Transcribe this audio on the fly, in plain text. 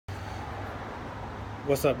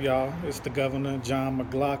What's up, y'all? It's the Governor, John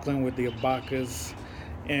McLaughlin with the Abakas,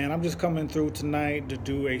 and I'm just coming through tonight to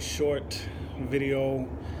do a short video.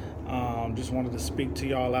 Just wanted to speak to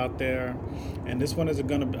y'all out there, and this one is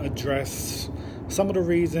going to address some of the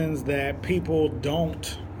reasons that people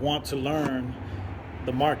don't want to learn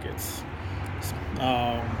the markets.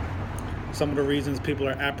 Um, some of the reasons people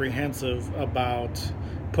are apprehensive about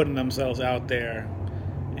putting themselves out there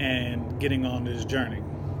and getting on this journey.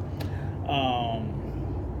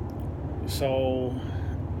 So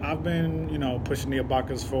I've been, pushing the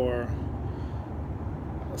Abakas for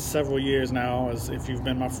several years now, as if you've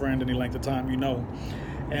been my friend any length of time, you know.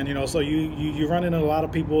 And, so you run into a lot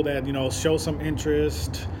of people that, show some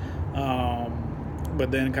interest,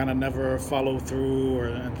 but then kind of never follow through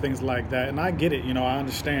and things like that. And I get it, I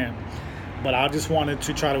understand. But I just wanted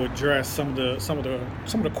to try to address some of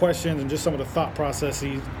the questions and just some of the thought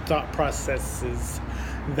processes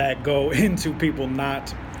that go into people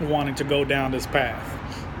not wanting to go down this path.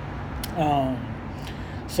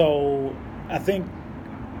 So I think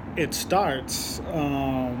it starts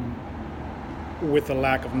with a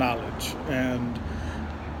lack of knowledge, and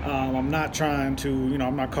I'm not trying to,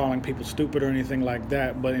 I'm not calling people stupid or anything like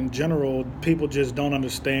that, but in general, people just don't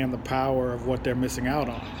understand the power of what they're missing out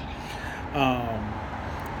on.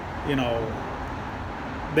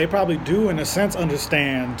 They probably do, in a sense,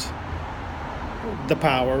 understand the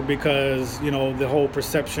power because, the whole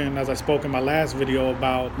perception, as I spoke in my last video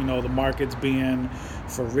about, the markets being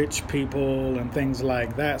for rich people and things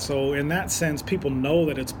like that. So in that sense, people know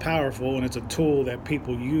that it's powerful and it's a tool that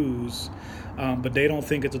people use, but they don't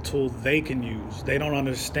think it's a tool they can use. They don't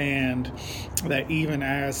understand that even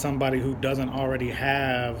as somebody who doesn't already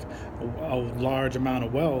have a large amount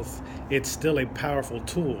of wealth, it's still a powerful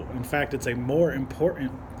tool. In fact, it's a more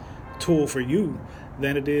important tool for you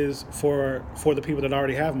than it is for the people that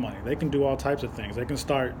already have money. They can do all types of things. They can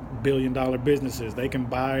start billion-dollar businesses. They can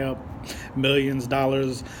buy up millions of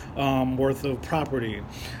dollars worth of property.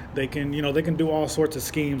 They can do all sorts of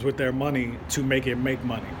schemes with their money to make it make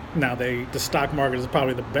money. Now, the stock market is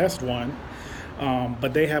probably the best one.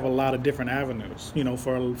 But they have a lot of different avenues.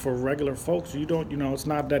 For regular folks, it's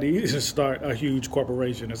not that easy to start a huge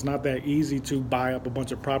corporation. It's not that easy to buy up a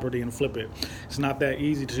bunch of property and flip it. It's not that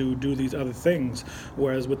easy to do these other things.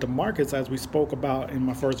 Whereas with the markets, as we spoke about in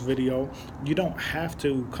my first video, you don't have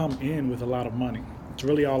to come in with a lot of money. It's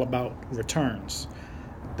really all about returns,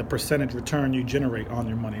 the percentage return you generate on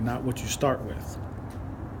your money, not what you start with.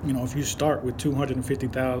 If you start with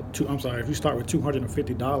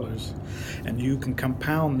 $250 and you can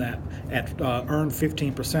compound that earn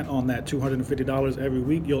 15% on that $250 every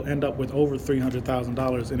week, you'll end up with over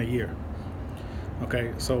 $300,000 in a year.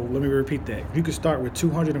 Okay, so let me repeat that. If you could start with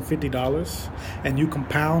 $250 and you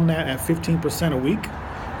compound that at 15% a week,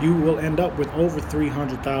 you will end up with over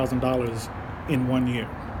 $300,000 in 1 year.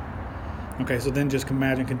 Okay, so then just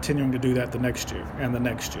imagine continuing to do that the next year and the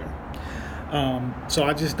next year. So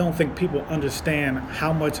I just don't think people understand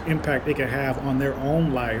how much impact it can have on their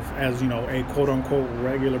own life as, a quote-unquote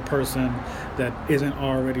regular person that isn't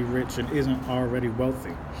already rich and isn't already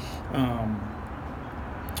wealthy.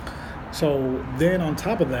 So then on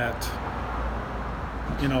top of that,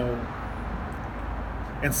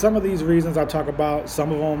 and some of these reasons I talk about,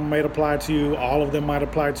 some of them might apply to you, all of them might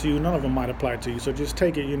apply to you, none of them might apply to you. So just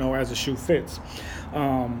take it, as the shoe fits.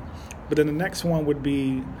 But then the next one would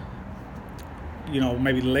be,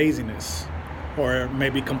 maybe laziness or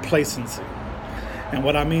maybe complacency. And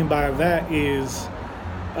what I mean by that is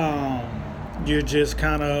you're just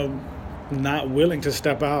kind of not willing to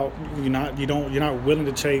step out. You're not willing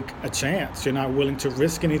to take a chance. You're not willing to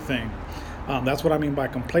risk anything. That's what I mean by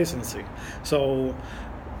complacency. So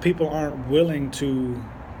people aren't willing to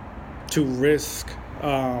risk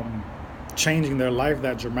changing their life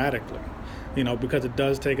that dramatically. Because it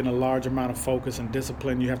does take in a large amount of focus and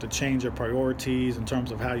discipline. You have to change your priorities in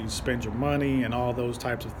terms of how you spend your money and all those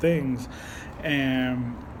types of things.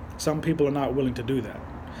 And some people are not willing to do that.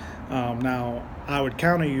 Now, I would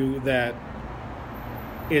counter you that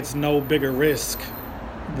it's no bigger risk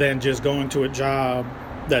than just going to a job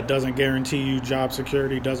that doesn't guarantee you job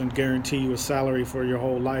security, doesn't guarantee you a salary for your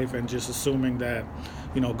whole life, and just assuming that,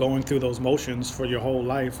 going through those motions for your whole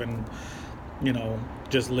life and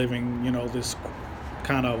just living, this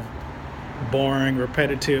kind of boring,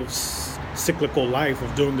 repetitive, cyclical life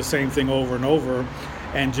of doing the same thing over and over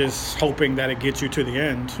and just hoping that it gets you to the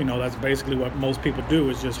end. That's basically what most people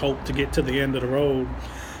do, is just hope to get to the end of the road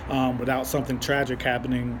without something tragic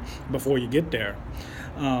happening before you get there.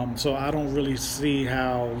 So I don't really see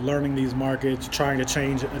how learning these markets, trying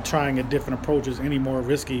a different approach is any more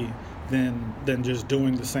risky than just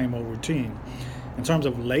doing the same old routine. In terms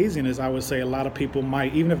of laziness, I would say a lot of people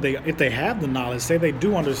might, even if they have the knowledge, say they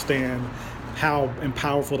do understand how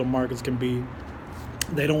powerful the markets can be,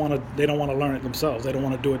 they don't want to learn it themselves. They don't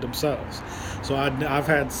want to do it themselves. So I've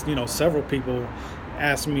had several people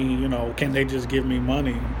ask me, can they just give me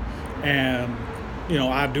money and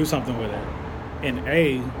I do something with it? And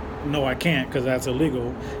no, I can't, because that's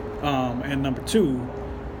illegal. And number two,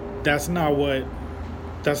 that's not what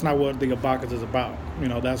the Abakas is about.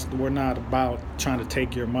 We're not about trying to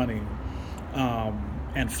take your money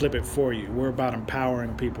and flip it for you. We're about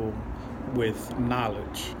empowering people with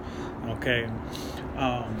knowledge. Okay.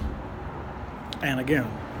 And again,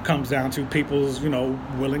 comes down to people's,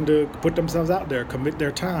 willing to put themselves out there, commit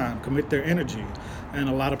their time, commit their energy. And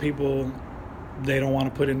a lot of people, they don't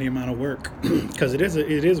want to put in the amount of work because it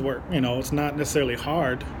is work. It's not necessarily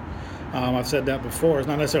hard. I've said that before. It's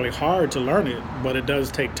not necessarily hard to learn it, but it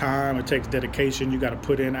does take time. It takes dedication. You got to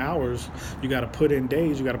put in hours. You got to put in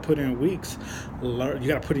days. You got to put in weeks. You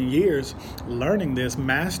got to put in years learning this,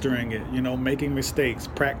 mastering it, making mistakes,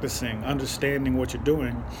 practicing, understanding what you're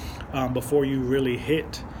doing before you really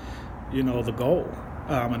hit, the goal.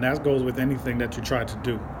 And that goes with anything that you try to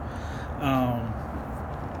do.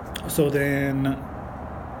 So then,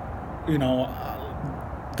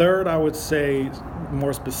 third, I would say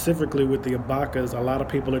more specifically with the Abakas, a lot of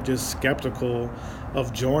people are just skeptical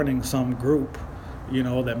of joining some group,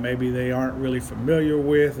 that maybe they aren't really familiar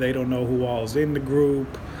with. They don't know who all is in the group.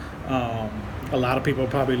 A lot of people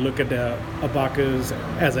probably look at the Abakas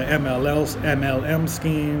as an MLM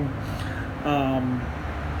scheme.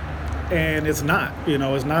 And it's not,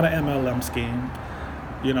 it's not an MLM scheme.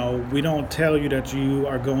 We don't tell you that you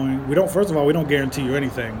are first of all, we don't guarantee you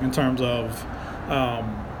anything in terms of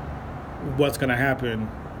what's going to happen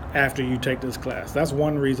after you take this class. That's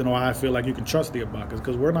one reason why I feel like you can trust the Abakas,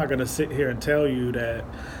 because we're not going to sit here and tell you that,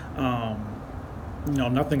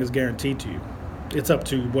 nothing is guaranteed to you. It's up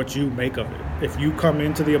to what you make of it. If you come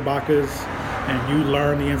into the Abakas and you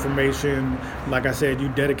learn the information, like I said, you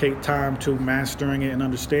dedicate time to mastering it and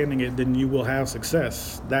understanding it, then you will have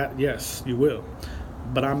success. That, yes, you will.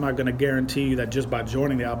 But I'm not going to guarantee you that just by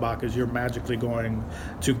joining the Abakas, you're magically going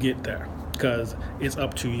to get there, because it's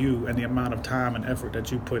up to you and the amount of time and effort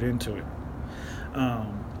that you put into it.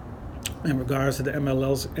 In regards to the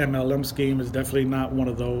MLM scheme, is definitely not one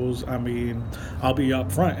of those. I mean, I'll be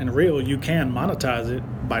upfront and real. You can monetize it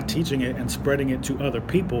by teaching it and spreading it to other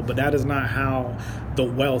people, but that is not how the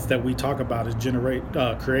wealth that we talk about is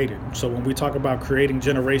created. So when we talk about creating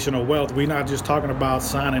generational wealth, we're not just talking about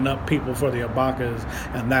signing up people for the Abakas,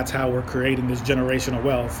 and that's how we're creating this generational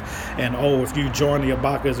wealth. And if you join the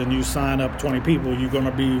Abakas and you sign up 20 people, you're going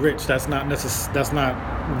to be rich. That's not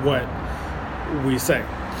what we say.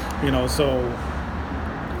 So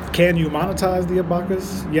can you monetize the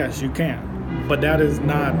Abakas? Yes, you can. But that is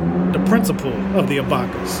not the principle of the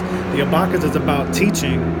Abakas. The Abakas is about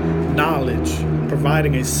teaching knowledge,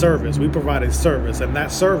 providing a service. We provide a service, and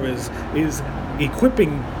that service is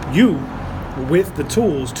equipping you with the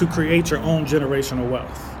tools to create your own generational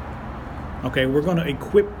wealth. Okay, we're going to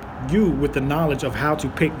equip you with the knowledge of how to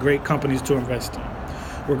pick great companies to invest in.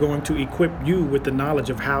 We're going to equip you with the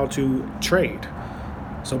knowledge of how to trade.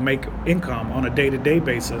 So make income on a day-to-day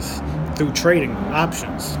basis through trading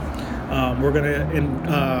options. We're going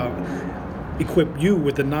to equip you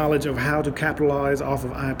with the knowledge of how to capitalize off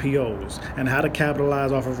of IPOs, and how to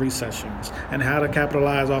capitalize off of recessions, and how to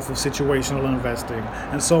capitalize off of situational investing,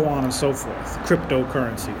 and so on and so forth,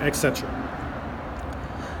 cryptocurrency, etc.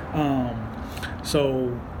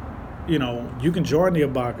 So, you can join the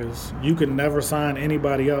Abakas. You can never sign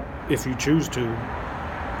anybody up if you choose to,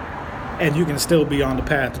 and you can still be on the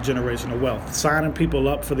path to generational wealth. Signing people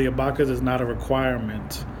up for the Abakas is not a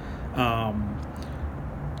requirement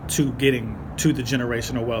to getting to the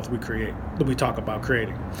generational wealth we talk about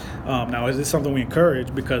creating. Now, is this something we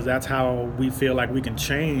encourage, because that's how we feel like we can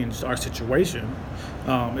change our situation,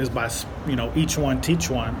 is by, each one teach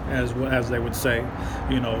one, as they would say,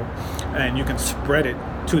 and you can spread it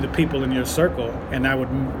to the people in your circle, and that would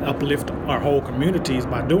uplift our whole communities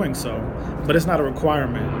by doing so. But it's not a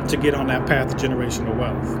requirement to get on that path to generational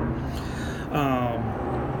wealth.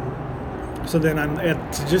 So then,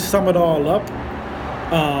 to just sum it all up,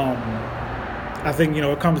 I think,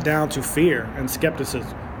 it comes down to fear and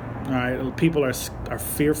skepticism. All right, people are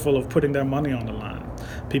fearful of putting their money on the line.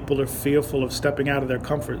 People are fearful of stepping out of their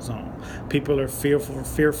comfort zone. People are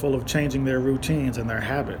fearful of changing their routines and their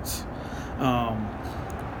habits.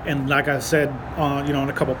 And like I said, in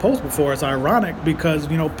a couple posts before, it's ironic because,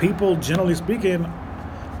 people, generally speaking,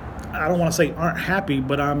 I don't want to say aren't happy,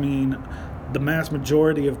 but I mean, the mass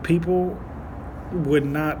majority of people would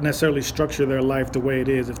not necessarily structure their life the way it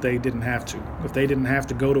is if they didn't have to. If they didn't have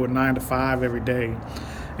to go to a 9 to 5 every day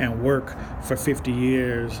and work for 50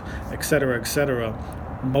 years, et cetera,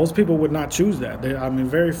 most people would not choose that.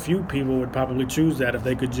 Very few people would probably choose that. If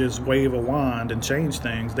they could just wave a wand and change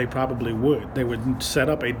things, they probably would. They would set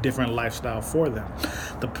up a different lifestyle for them.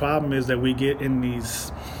 The problem is that we get in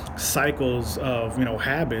these cycles of,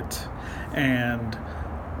 habit, and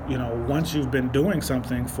once you've been doing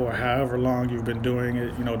something for however long you've been doing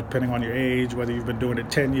it, depending on your age, whether you've been doing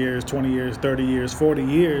it 10 years, 20 years, 30 years, 40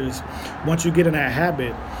 years, once you get in that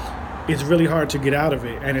habit, it's really hard to get out of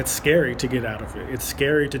it, and it's scary to get out of it. It's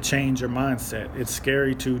scary to change your mindset. It's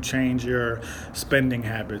scary to change your spending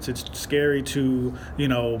habits. It's scary to,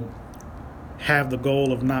 have the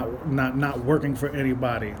goal of not working for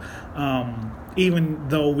anybody. Even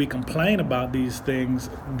though we complain about these things,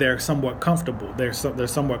 they're somewhat comfortable. They're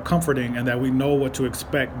somewhat comforting, and that we know what to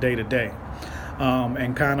expect day to day.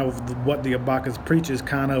 And kind of what the Abacus preaches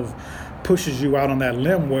kind of pushes you out on that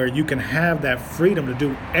limb where you can have that freedom to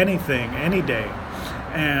do anything, any day.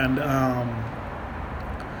 And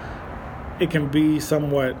it can be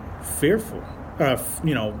somewhat fearful.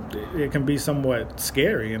 It can be somewhat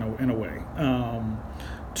scary in a way,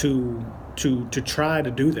 to try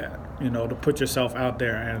to do that, to put yourself out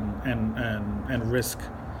there and risk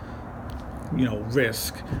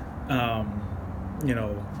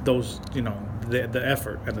those, the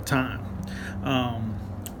effort and the time.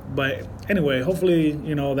 But anyway, hopefully,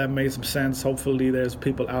 that made some sense. Hopefully there's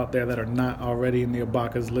people out there that are not already in the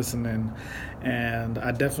Abacus listening. And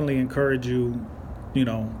I definitely encourage you,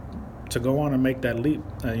 to go on and make that leap.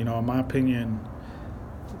 In my opinion,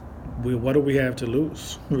 what do we have to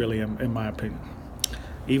lose, really, in my opinion?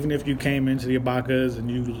 Even if you came into the Abacus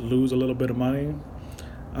and you lose a little bit of money,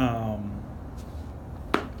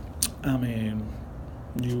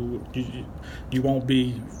 you won't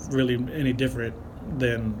be really any different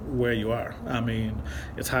than where you are.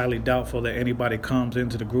 It's highly doubtful that anybody comes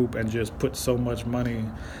into the group and just puts so much money,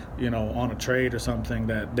 on a trade or something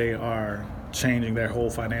that they are changing their whole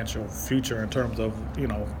financial future in terms of,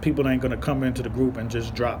 people ain't going to come into the group and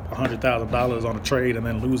just drop $100,000 on a trade and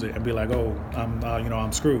then lose it and be like, oh,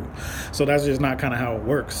 I'm screwed. So that's just not kind of how it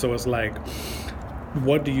works. So it's like,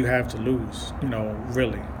 what do you have to lose,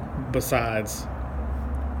 really, besides,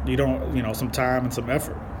 some time and some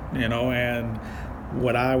effort, and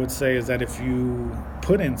what I would say is that if you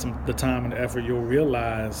put in the time and the effort, you'll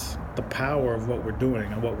realize the power of what we're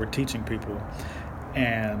doing and what we're teaching people.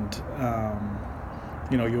 And,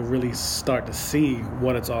 you'll really start to see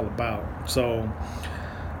what it's all about. So,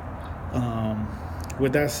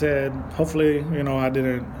 with that said, hopefully, I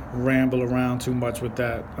didn't ramble around too much with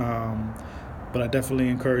that. But I definitely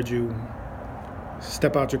encourage you,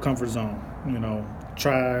 step out your comfort zone,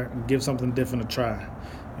 try, give something different a try.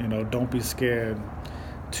 Don't be scared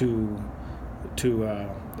to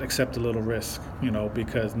accept a little risk,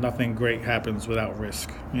 because nothing great happens without risk.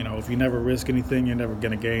 If you never risk anything, you're never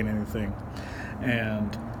going to gain anything.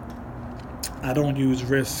 And I don't use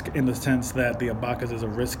risk in the sense that the Abacus is a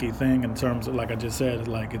risky thing in terms of, like I just said,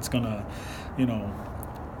 like it's going to,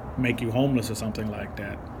 make you homeless or something like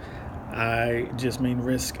that. I just mean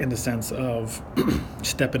risk in the sense of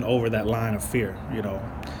stepping over that line of fear,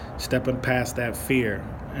 stepping past that fear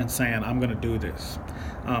and saying, I'm going to do this.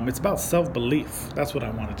 It's about self-belief. That's what I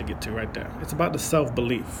wanted to get to right there. It's about the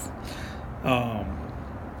self-belief.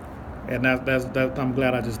 And that's I'm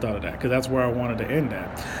glad I just thought of that, because that's where I wanted to end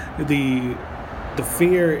at. The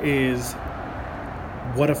fear is,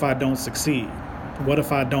 what if I don't succeed? What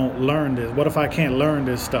if I don't learn this? What if I can't learn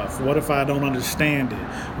this stuff? What if I don't understand it?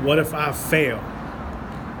 What if I fail?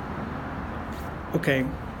 Okay,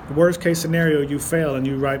 worst case scenario, you fail and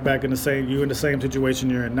you're right back in the same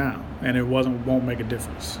situation you're in now, and it won't make a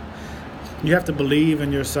difference. You have to believe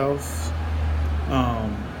in yourself.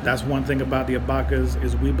 That's one thing about the Abacus,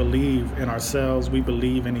 is we believe in ourselves, we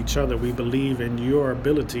believe in each other, we believe in your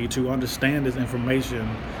ability to understand this information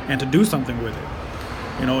and to do something with it.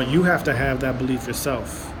 You have to have that belief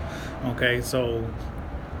yourself. Okay, so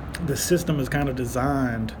the system is kind of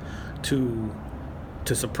designed to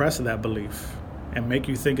suppress that belief and make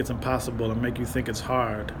you think it's impossible and make you think it's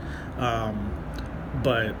hard.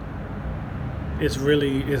 But it's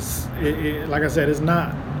really, like I said, it's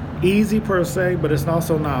not easy per se, but it's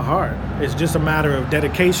also not hard. It's just a matter of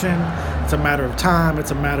dedication. It's a matter of time.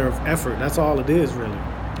 It's a matter of effort. That's all it is, really.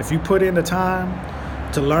 If you put in the time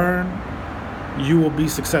to learn, you will be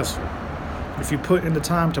successful. If you put in the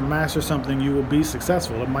time to master something, you will be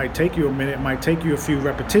successful. It might take you a minute, it might take you a few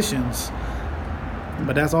repetitions,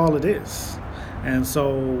 but that's all it is. And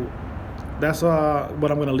so that's what I'm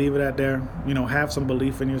going to leave it at there. Have some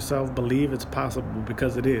belief in yourself. Believe it's possible,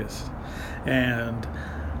 because it is. And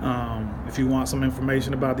if you want some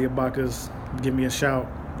information about the abacus, give me a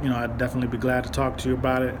shout. I'd definitely be glad to talk to you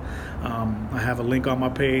about it. I have a link on my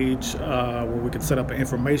page where we can set up an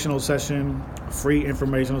informational session, a free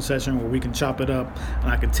informational session where we can chop it up, and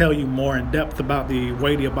I can tell you more in depth about the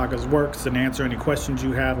way the abacus works and answer any questions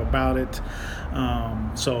you have about it.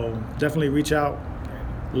 So definitely reach out,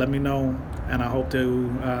 let me know, and I hope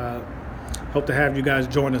to have you guys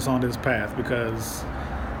join us on this path, because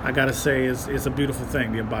I gotta say, it's a beautiful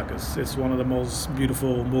thing, the abacus. It's one of the most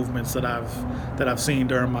beautiful movements that I've seen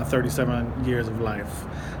during my 37 years of life.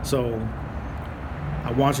 So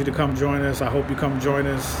I want you to come join us. I hope you come join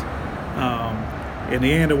us. In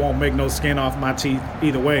the end, it won't make no skin off my teeth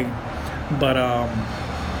either way, but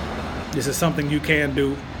this is something you can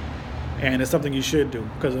do, and it's something you should do,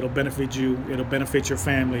 because it'll benefit you, it'll benefit your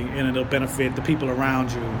family, and it'll benefit the people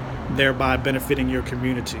around you, thereby benefiting your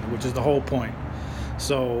community, which is the whole point.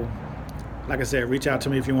 So, like I said, reach out to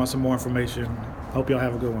me if you want some more information. Hope y'all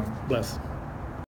have a good one. Bless.